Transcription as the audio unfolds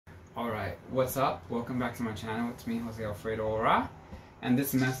Alright, what's up? Welcome back to my channel. It's me, JoseAlfredoVelezJr. And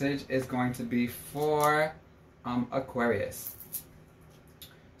this message is going to be for Aquarius.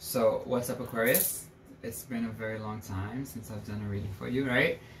 So, what's up, Aquarius? It's been a very long time since I've done a reading for you,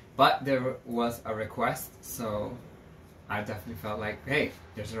 right? But there was a request, so I definitely felt like, hey,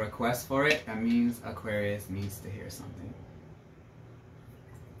 there's a request for it. That means Aquarius needs to hear something.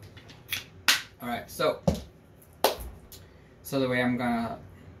 Alright, so the way I'm gonna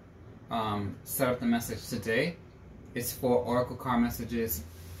set up the message today is for oracle card messages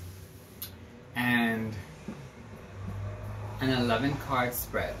and an 11 card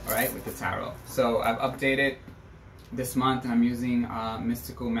spread, alright, with the tarot. So I've updated this month and I'm using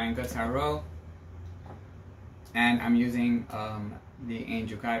Mystical Manga Tarot, and I'm using the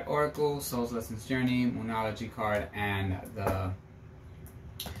Angel Guide Oracle, Soul's Lessons Journey, Moonology card, and the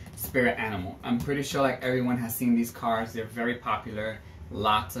Spirit Animal. I'm pretty sure like everyone has seen these cards. They're very popular.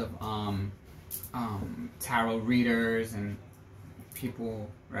 Lots of tarot readers and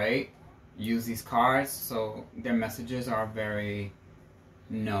people, right, use these cards, so their messages are very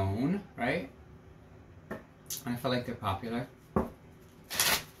known, right? And I feel like they're popular,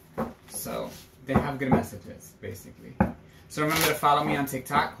 so they have good messages, basically. So remember to follow me on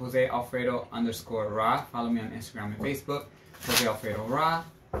TikTok, JoseAlfredo_Ra. Follow me on Instagram and Facebook, JoseAlfredoRa,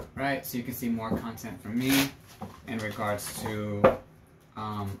 right? So you can see more content from me in regards to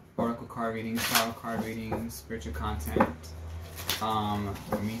oracle card readings, tarot card readings, spiritual content,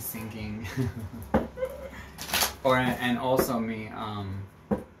 me singing, and also me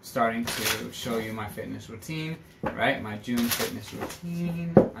starting to show you my fitness routine, right? My June fitness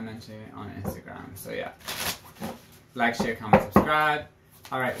routine. I mentioned it on Instagram. So yeah, like, share, comment, subscribe.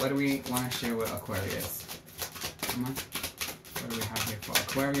 All right, what do we want to share with Aquarius? Come on, what do we have here for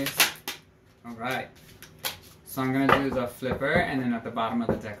Aquarius? All right. So I'm going to do the flipper and then at the bottom of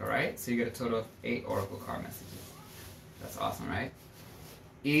the deck, alright? So you get a total of 8 oracle card messages. That's awesome, right?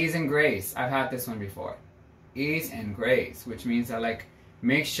 Ease and grace. I've had this one before. Ease and grace, which means that, like,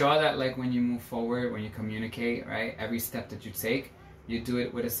 make sure that, like, when you move forward, when you communicate, right, every step that you take, you do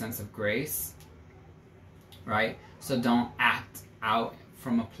it with a sense of grace, right? So don't act out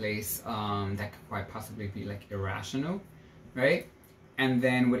from a place that could quite possibly be, like, irrational, right? And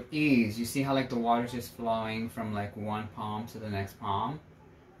then with ease, you see how like the water's just flowing from like one palm to the next palm,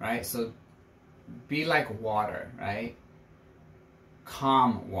 right? So be like water, right?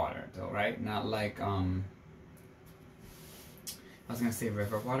 Calm water though, right? Not like, I was gonna say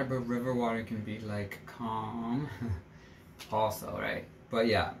river water, but river water can be like calm also, right? But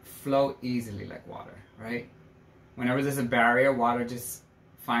yeah, flow easily like water, right? Whenever there's a barrier, water just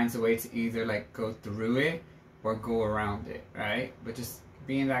finds a way to either like go through it or go around it, right? But just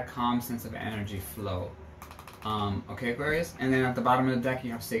be in that calm sense of energy flow. Okay, Aquarius? And then at the bottom of the deck,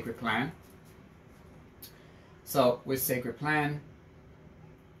 you have Sacred Plan. So with Sacred Plan,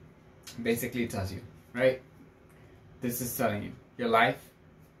 basically it tells you, right? This is telling you, your life,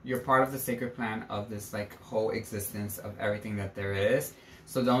 you're part of the sacred plan of this like whole existence of everything that there is.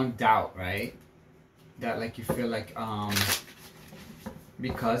 So don't doubt, right? That like you feel like,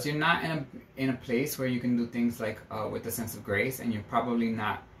 because you're not in a place where you can do things like with a sense of grace, and you're probably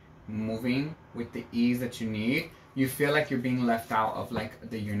not moving with the ease that you need, you feel like you're being left out of like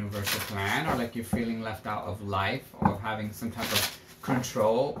the universal plan, or like you're feeling left out of life, or having some type of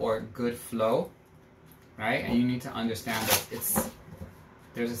control or good flow, right? And you need to understand that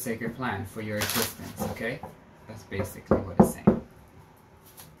there's a sacred plan for your existence, okay? That's basically what it's saying.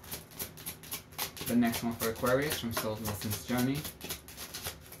 The next one for Aquarius from Soul's Lessons Journey.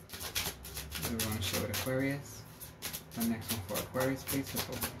 We want to show it Aquarius. The next one for Aquarius, please. Flip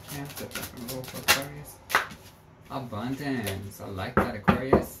over the can. Flip up and roll for Aquarius. Abundance. I like that,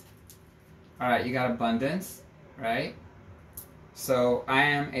 Aquarius. Alright, you got abundance, right? So, I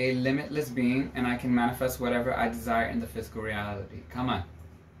am a limitless being and I can manifest whatever I desire in the physical reality. Come on.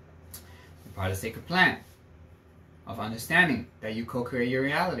 You're part of the sacred plan of understanding that you co-create your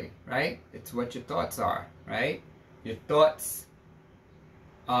reality, right? It's what your thoughts are, right? Your thoughts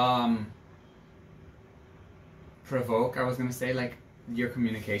provoke, I was going to say, like your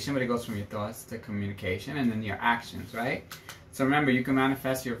communication, but it goes from your thoughts to communication and then your actions, right? So remember, you can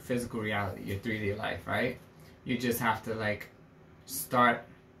manifest your physical reality, your 3D life, right? You just have to like start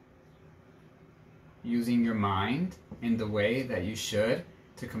using your mind in the way that you should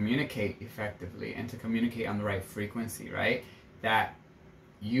to communicate effectively and to communicate on the right frequency, right? That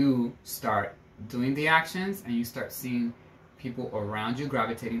you start doing the actions and you start seeing people around you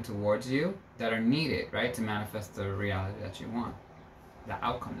gravitating towards you that are needed, right, to manifest the reality that you want, the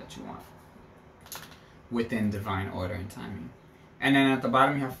outcome that you want, within divine order and timing. And then at the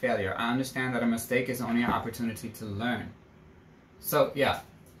bottom you have failure. I understand that a mistake is only an opportunity to learn. So yeah,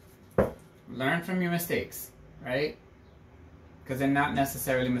 learn from your mistakes, right? Because they're not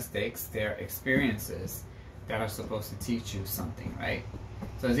necessarily mistakes, they're experiences that are supposed to teach you something, right?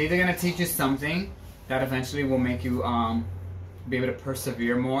 So it's either going to teach you something that eventually will make you be able to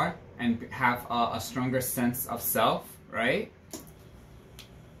persevere more and have a stronger sense of self, right?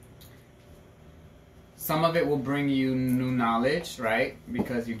 Some of it will bring you new knowledge, right?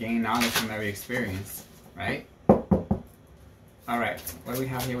 Because you gain knowledge from every experience, right? Alright, what do we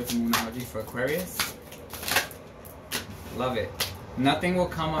have here with the Moonology for Aquarius? Love it. Nothing will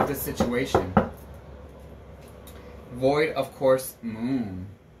come of this situation. Void of course Moon.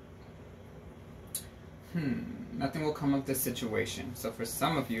 Nothing will come of this situation. So for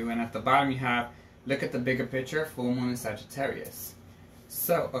some of you, and at the bottom you have, look at the bigger picture, full moon in Sagittarius.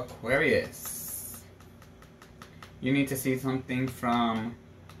 So Aquarius, you need to see something from,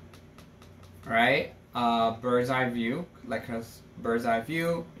 right, bird's eye view. Like a bird's eye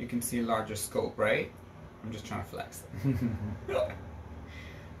view, you can see a larger scope, right? I'm just trying to flex.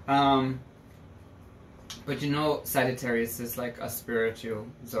 But you know, Sagittarius is like a spiritual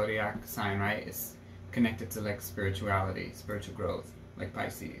zodiac sign, right? It's connected to like spirituality, spiritual growth, like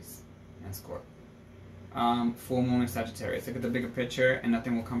Pisces and Scorpio. Full moon in Sagittarius. Look at the bigger picture, and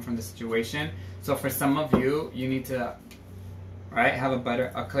nothing will come from the situation. So for some of you, you need to, right, have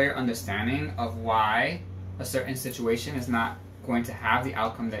a clear understanding of why a certain situation is not going to have the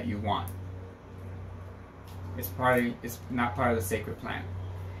outcome that you want. It's not part of the sacred plan.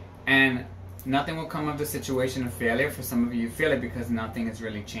 And nothing will come of the situation of failure. For some of you, you feel it because nothing is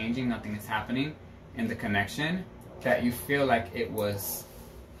really changing, nothing is happening in the connection, that you feel like it was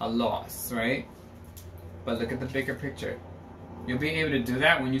a loss, right? But look at the bigger picture. You'll be able to do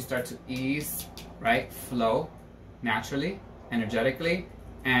that when you start to ease, right? Flow naturally, energetically,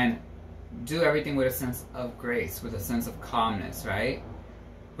 and do everything with a sense of grace, with a sense of calmness, right?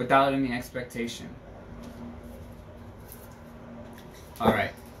 Without any expectation.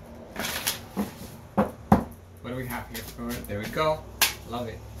 Alright. What do we have here for it? There we go. Love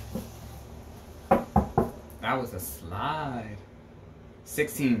it. That was a slide.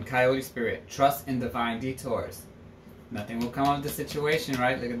 16, Coyote Spirit. Trust in divine detours. Nothing will come of the situation,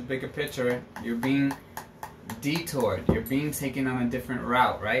 right? Look at the bigger picture. You're being detoured. You're being taken on a different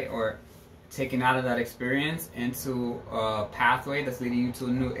route, right? Or taken out of that experience into a pathway that's leading you to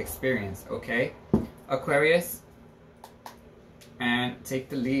a new experience, okay? Aquarius. And take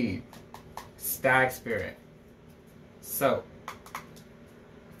the lead. Stag Spirit. So,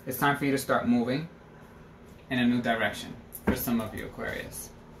 it's time for you to start moving in a new direction for some of you, Aquarius,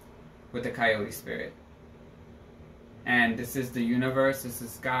 with the Coyote Spirit. And this is the universe, this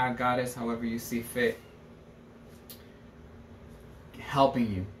is God, Goddess, however you see fit,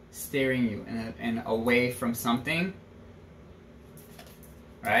 helping you, steering you in away from something,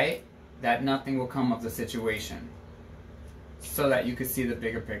 right? That nothing will come of the situation, so that you can see the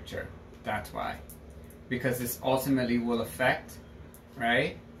bigger picture. That's why. Because this ultimately will affect,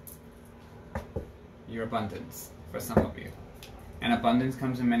 right, your abundance for some of you. And abundance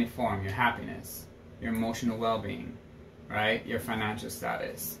comes in many forms. Your happiness, your emotional well-being, right? Your financial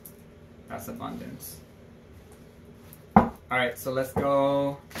status. That's abundance. Alright, so let's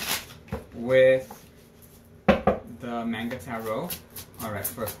go with the Manga Tarot. Alright,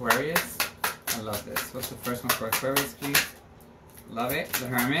 for Aquarius. I love this. What's the first one for Aquarius, please? Love it. The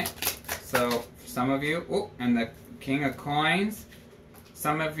Hermit. So, for some of you, ooh, and the King of Coins.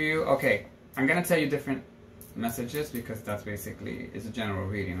 Some of you, okay, I'm going to tell you different messages because that's basically is a general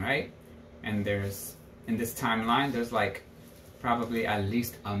reading, right? And there's, in this timeline, there's like probably at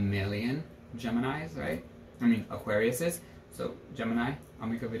least 1 million Geminis, right? I mean, Aquariuses. So, Gemini, I'll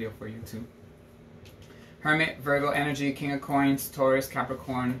make a video for you too. Hermit, Virgo energy, King of Coins, Taurus,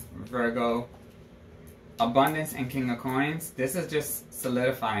 Capricorn, Virgo. Abundance and King of Coins. This is just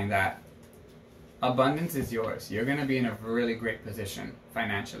solidifying that abundance is yours. You're going to be in a really great position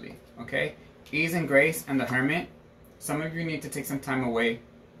financially, okay? Ease and Grace and the Hermit. Some of you need to take some time away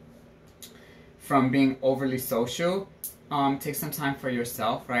from being overly social. Take some time for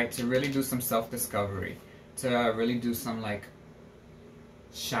yourself, right? To really do some self-discovery. To really do some like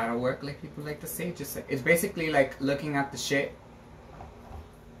shadow work, like people like to say. Just like, it's basically like looking at the shit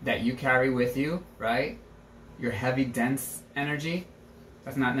that you carry with you, right? Your heavy, dense energy.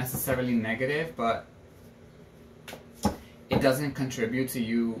 That's not necessarily negative, but it doesn't contribute to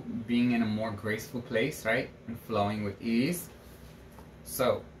you being in a more graceful place, right? And flowing with ease.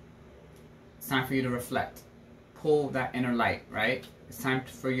 So, it's time for you to reflect. Pull that inner light, right? It's time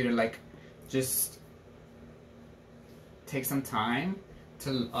for you to like just take some time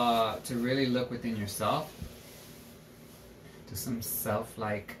to really look within yourself, do some self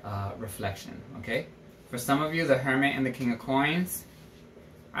reflection. Okay, for some of you, the Hermit and the King of Coins.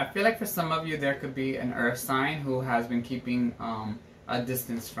 I feel like for some of you there could be an earth sign who has been keeping a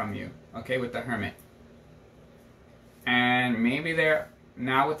distance from you. Okay, with the Hermit, and maybe they're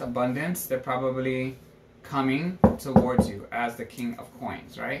now with abundance. They're probably coming towards you as the King of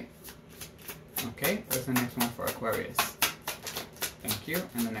Coins, right? Okay, what's the next one for Aquarius? Thank you.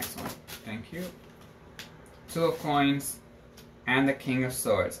 And the next one. Thank you. Two of Coins and the King of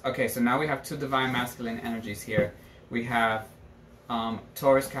Swords. Okay, so now we have two divine masculine energies here. We have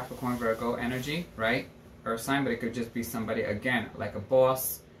Taurus, Capricorn, Virgo energy, right? Earth sign, but it could just be somebody, again, like a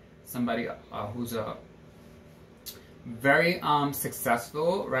boss, somebody who's a very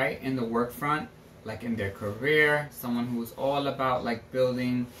successful, right, in the work front, like in their career, someone who's all about like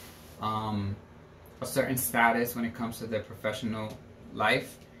building a certain status when it comes to their professional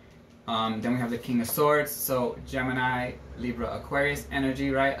life. Then we have the King of Swords, so Gemini, Libra, Aquarius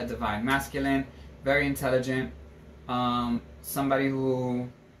energy, right? A divine masculine, very intelligent, somebody who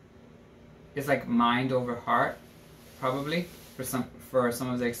is like mind over heart, probably for some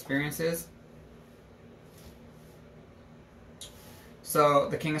of the experiences. So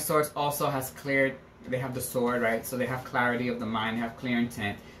the King of Swords also has cleared, they have the sword, right? So they have clarity of the mind, they have clear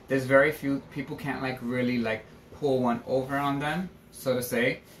intent. There's very few people can't like really like pull one over on them, so to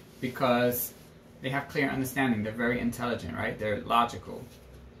say, because they have clear understanding. They're very intelligent, right? They're logical.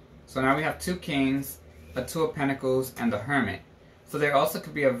 So now we have two kings, a Two of Pentacles, and the Hermit. So there also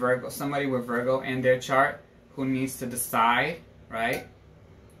could be a Virgo, somebody with Virgo in their chart who needs to decide, right,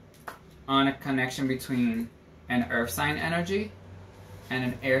 on a connection between an earth sign energy and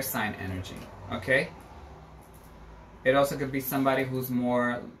an air sign energy, okay? It also could be somebody who's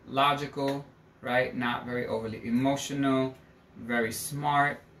more logical, right? Not very overly emotional, very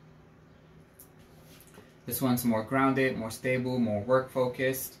smart. This one's more grounded, more stable, more work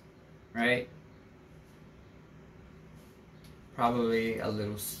focused, right? Probably a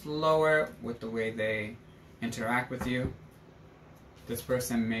little slower with the way they interact with you. This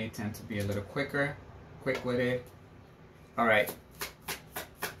person may tend to be a little quick-witted. All right.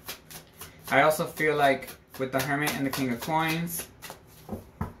 I also feel like with the Hermit and the King of Coins,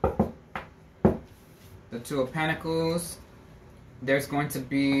 the Two of Pentacles, there's going to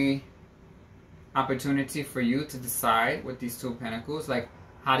be opportunity for you to decide with these Two of Pentacles, like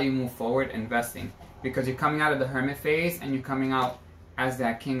how do you move forward investing? Because you're coming out of the Hermit phase and you're coming out as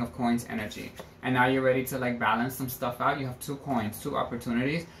that King of Coins energy. And now you're ready to like balance some stuff out. You have two coins, two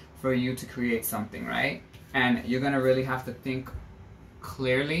opportunities for you to create something, right? And you're going to really have to think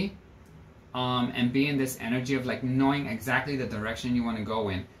clearly and be in this energy of like knowing exactly the direction you want to go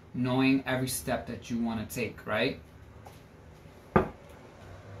in, knowing every step that you want to take, right?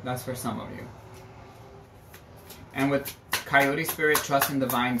 That's for some of you. And with Coyote Spirit, Trust in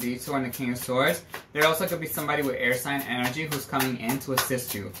Divine Detour, and the King of Swords, there also could be somebody with air sign energy who's coming in to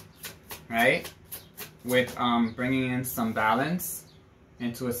assist you, right? With bringing in some balance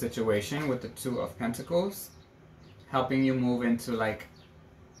into a situation with the Two of Pentacles, helping you move into like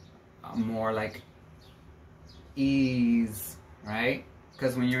more like ease, right?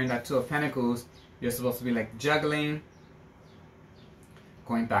 Because when you're in that Two of Pentacles, you're supposed to be like juggling,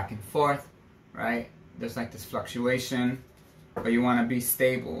 going back and forth, right? There's like this fluctuation, but you want to be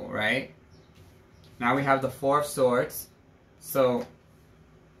stable, right? Now we have the Four of Swords. So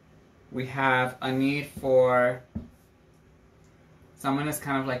we have a need for someone that's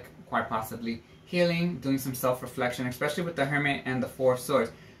kind of like quite possibly healing, doing some self-reflection, especially with the Hermit and the Four of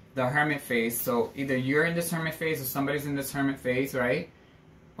Swords. The Hermit phase, so either you're in this Hermit phase or somebody's in this Hermit phase, right?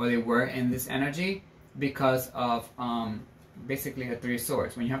 Or they were in this energy because of basically a Three of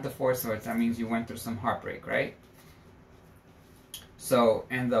Swords. When you have the Four of Swords, that means you went through some heartbreak, right? So,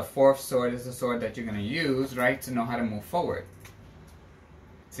 and the Fourth Sword is the sword that you're going to use, right, to know how to move forward.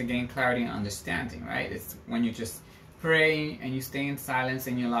 To gain clarity and understanding, right? It's when you just pray and you stay in silence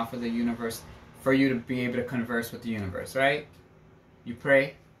and you allow for the universe, for you to be able to converse with the universe, right? You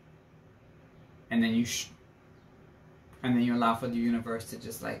pray, and then you allow for the universe to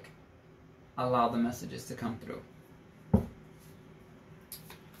just like allow the messages to come through.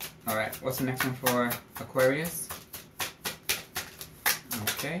 All right, what's the next one for Aquarius?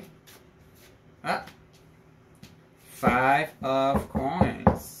 Okay. Five of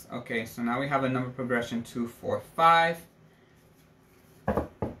Coins. Okay, so now we have a number progression 2, 4, 5.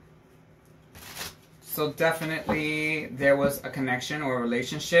 So definitely there was a connection or a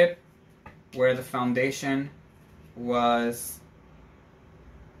relationship where the foundation was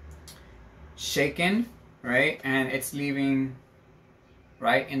shaken, right? And it's leaving,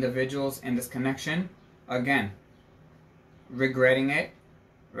 right, individuals in this connection, again, regretting it,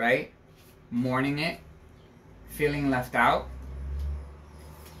 right? Mourning it, feeling left out,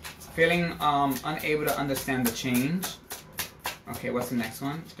 feeling unable to understand the change. Okay, what's the next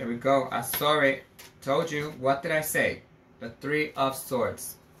one? There we go. I saw it. Told you. What did I say? The Three of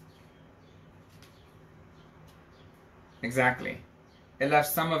Swords. Exactly. It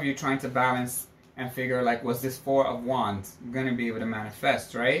left some of you trying to balance and figure, like, was this Four of Wands going to be able to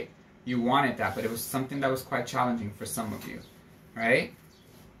manifest, right? You wanted that, but it was something that was quite challenging for some of you, right?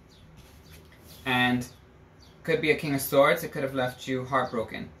 And could be a King of Swords. It could have left you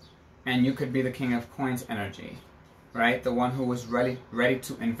heartbroken. And you could be the King of Coins energy, right? The one who was ready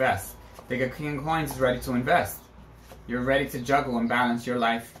to invest. The King of Coins is ready to invest. You're ready to juggle and balance your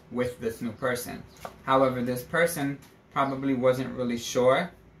life with this new person. However, this person probably wasn't really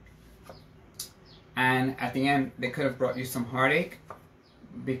sure. And at the end, they could have brought you some heartache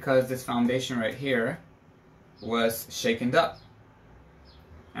because this foundation right here was shaken up.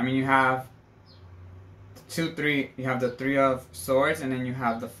 I mean, you have you have the Three of Swords, and then you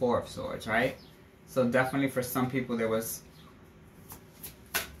have the Four of Swords, right? So definitely for some people there was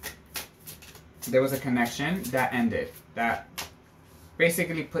a connection that ended, that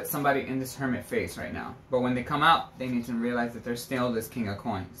basically put somebody in this hermit phase right now. But when they come out, they need to realize that they're still this King of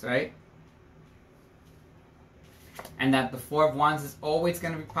Coins, right? And that the Four of Wands is always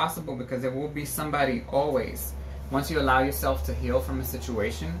going to be possible, because there will be somebody always. Once you allow yourself to heal from a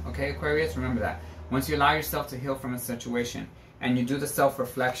situation, okay, Aquarius, remember that. Once you allow yourself to heal from a situation, and you do the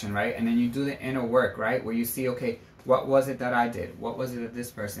self-reflection, right? And then you do the inner work, right? Where you see, okay, what was it that I did? What was it that this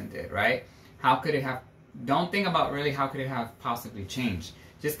person did, right? How could it have... Don't think about really how could it have possibly changed.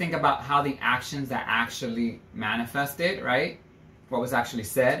 Just think about how the actions that actually manifested, right? What was actually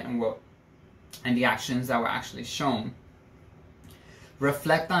said and the actions that were actually shown.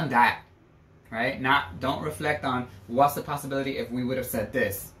 Reflect on that, right? Don't reflect on what's the possibility if we would have said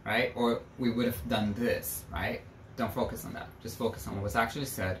this, right? Or we would have done this, right? Don't focus on that. Just focus on what was actually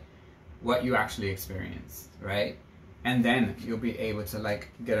said, what you actually experienced, right? And then you'll be able to, like,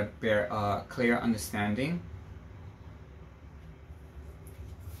 get a clear understanding.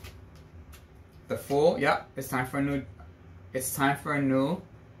 The Fool, yeah, it's time for a new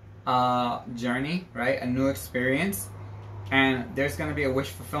journey, right? A new experience. And there's going to be a wish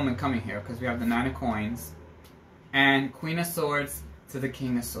fulfillment coming here, because we have the Nine of Coins and Queen of Swords to the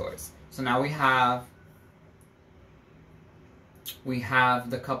King of Swords. So now we have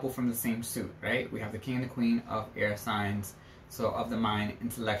the couple from the same suit, right? We have the King and the Queen of air signs, so of the mind,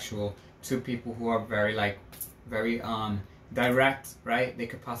 intellectual, two people who are very direct, right? They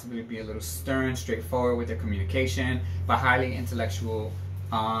could possibly be a little stern, straightforward with their communication, but highly intellectual,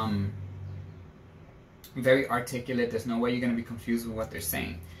 very articulate. There's no way you're going to be confused with what they're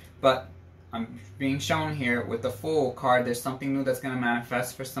saying. But I'm being shown here with the Fool card, there's something new that's going to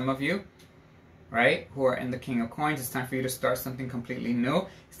manifest for some of you, right, who are in the King of Coins. It's time for you to start something completely new.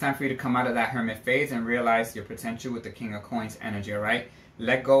 It's time for you to come out of that hermit phase and realize your potential with the King of Coins energy, all right?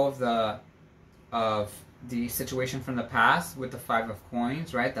 Let go of the situation from the past with the Five of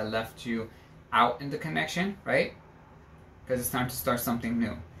Coins, right, that left you out in the connection, right? Because it's time to start something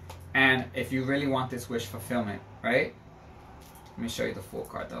new. And if you really want this wish fulfillment, right? Let me show you the Fool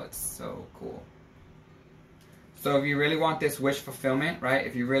card, though. It's so cool. So if you really want this wish fulfillment, right?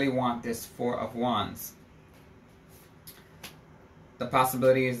 If you really want this Four of Wands, the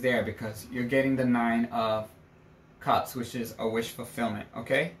possibility is there, because you're getting the Nine of Cups, which is a wish fulfillment,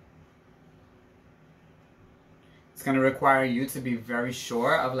 okay? It's going to require you to be very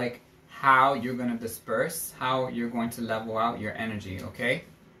sure of, like, how you're going to disperse, how you're going to level out your energy, okay?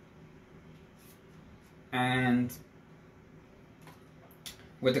 And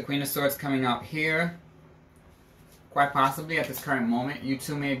with the Queen of Swords coming out here, quite possibly at this current moment, you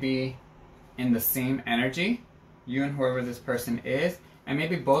two may be in the same energy, you and whoever this person is, and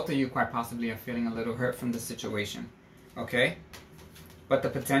maybe both of you quite possibly are feeling a little hurt from the situation, okay? But the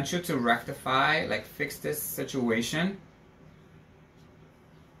potential to rectify, like fix this situation,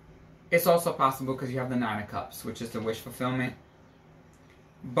 it's also possible because you have the Nine of Cups, which is the wish fulfillment.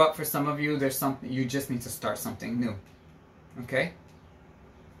 But for some of you, there's something, you just need to start something new, okay?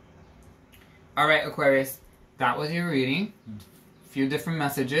 All right, Aquarius, that was your reading. A few different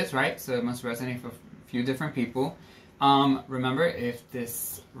messages, right? So it must resonate for a few different people. Remember, if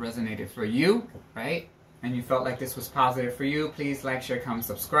this resonated for you, right, and you felt like this was positive for you, please like, share, comment,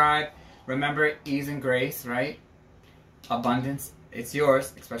 subscribe. Remember, ease and grace, right? Abundance, it's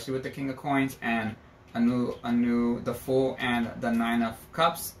yours, especially with the King of Coins and the Fool and the Nine of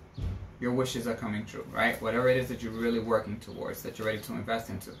Cups. your wishes are coming true, right? Whatever it is that you're really working towards, that you're ready to invest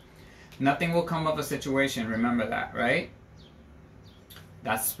into. Nothing will come of a situation, remember that, right?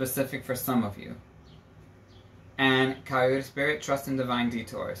 That's specific for some of you. And Coyote Spirit, trust in divine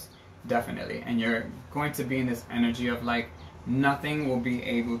detours. Definitely. And you're going to be in this energy of like, nothing will be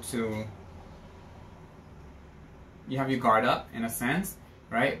able to... You have your guard up, in a sense,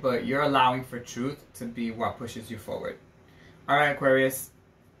 right? But you're allowing for truth to be what pushes you forward. Alright, Aquarius.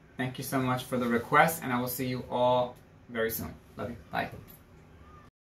 Thank you so much for the request, and I will see you all very soon. Love you. Bye.